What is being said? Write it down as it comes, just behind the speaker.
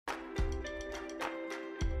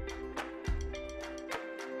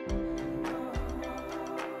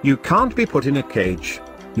You can't be put in a cage.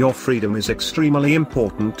 Your freedom is extremely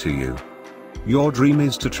important to you. Your dream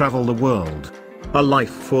is to travel the world. A life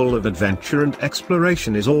full of adventure and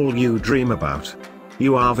exploration is all you dream about.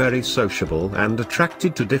 You are very sociable and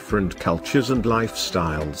attracted to different cultures and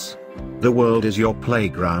lifestyles. The world is your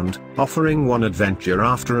playground, offering one adventure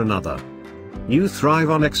after another. You thrive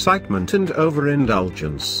on excitement and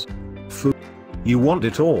overindulgence. Food. You want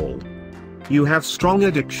it all. You have strong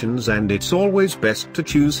addictions, and it's always best to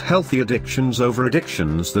choose healthy addictions over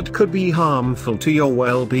addictions that could be harmful to your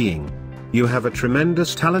well-being. You have a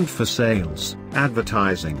tremendous talent for sales,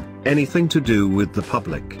 advertising, anything to do with the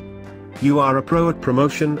public. You are a pro at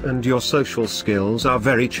promotion, and your social skills are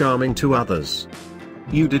very charming to others.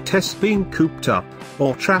 You detest being cooped up,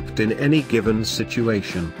 or trapped in any given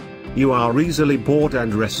situation. You are easily bored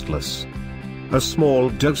and restless. A small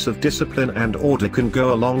dose of discipline and order can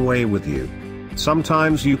go a long way with you.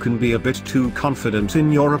 Sometimes you can be a bit too confident in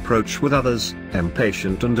your approach with others,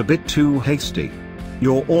 impatient and a bit too hasty.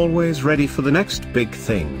 You're always ready for the next big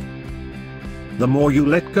thing. The more you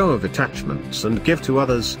let go of attachments and give to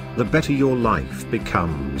others, the better your life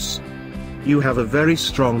becomes. You have a very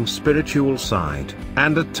strong spiritual side,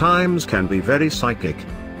 and at times can be very psychic.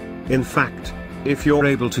 In fact, if you're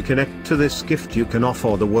able to connect to this gift, you can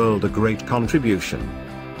offer the world a great contribution.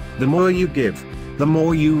 The more you give, the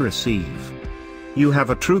more you receive. You have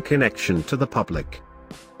a true connection to the public.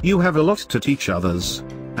 You have a lot to teach others,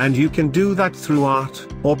 and you can do that through art,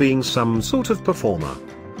 or being some sort of performer.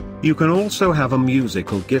 You can also have a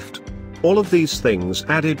musical gift. All of these things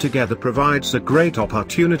added together provides a great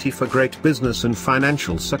opportunity for great business and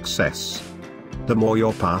financial success. The more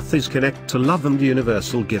your path is connected to love and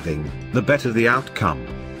universal giving, the better the outcome.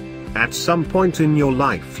 At some point in your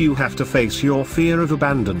life you have to face your fear of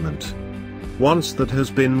abandonment. Once that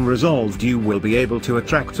has been resolved, you will be able to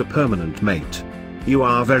attract a permanent mate. You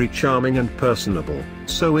are very charming and personable,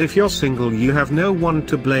 so if you're single you have no one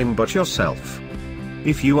to blame but yourself.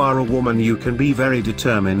 If you are a woman, you can be very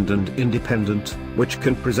determined and independent, which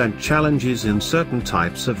can present challenges in certain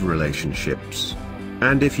types of relationships.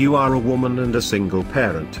 And if you are a woman and a single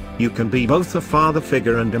parent, you can be both a father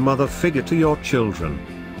figure and a mother figure to your children.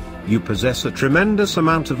 You possess a tremendous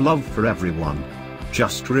amount of love for everyone.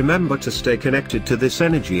 Just remember to stay connected to this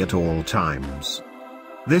energy at all times.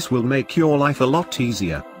 This will make your life a lot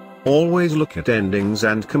easier. Always look at endings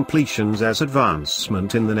and completions as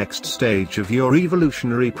advancement in the next stage of your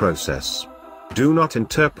evolutionary process. Do not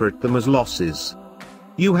interpret them as losses.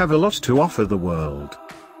 You have a lot to offer the world.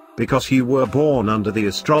 Because you were born under the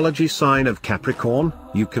astrology sign of Capricorn,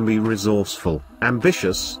 you can be resourceful,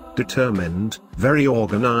 ambitious, determined, very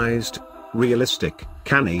organized, realistic,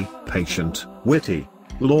 canny, patient, witty,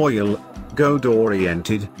 loyal,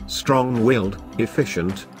 goal-oriented, strong-willed,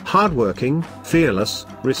 efficient, hardworking, fearless,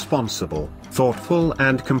 responsible, thoughtful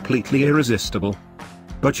and completely irresistible.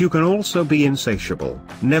 But you can also be insatiable,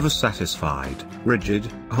 never satisfied, rigid,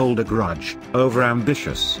 hold a grudge,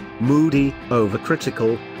 overambitious, moody,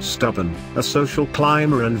 overcritical, stubborn, a social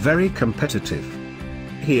climber and very competitive.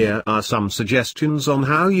 Here are some suggestions on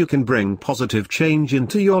how you can bring positive change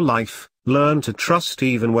into your life. Learn to trust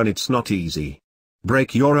even when it's not easy.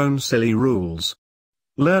 Break your own silly rules.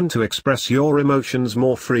 Learn to express your emotions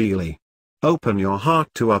more freely. Open your heart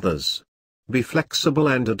to others. Be flexible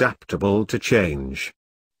and adaptable to change.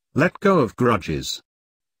 Let go of grudges.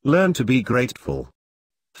 Learn to be grateful.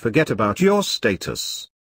 Forget about your status.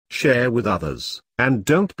 Share with others, and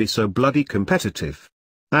don't be so bloody competitive.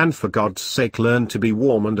 And for God's sake, learn to be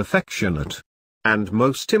warm and affectionate. And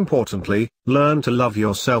most importantly, learn to love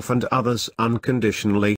yourself and others unconditionally.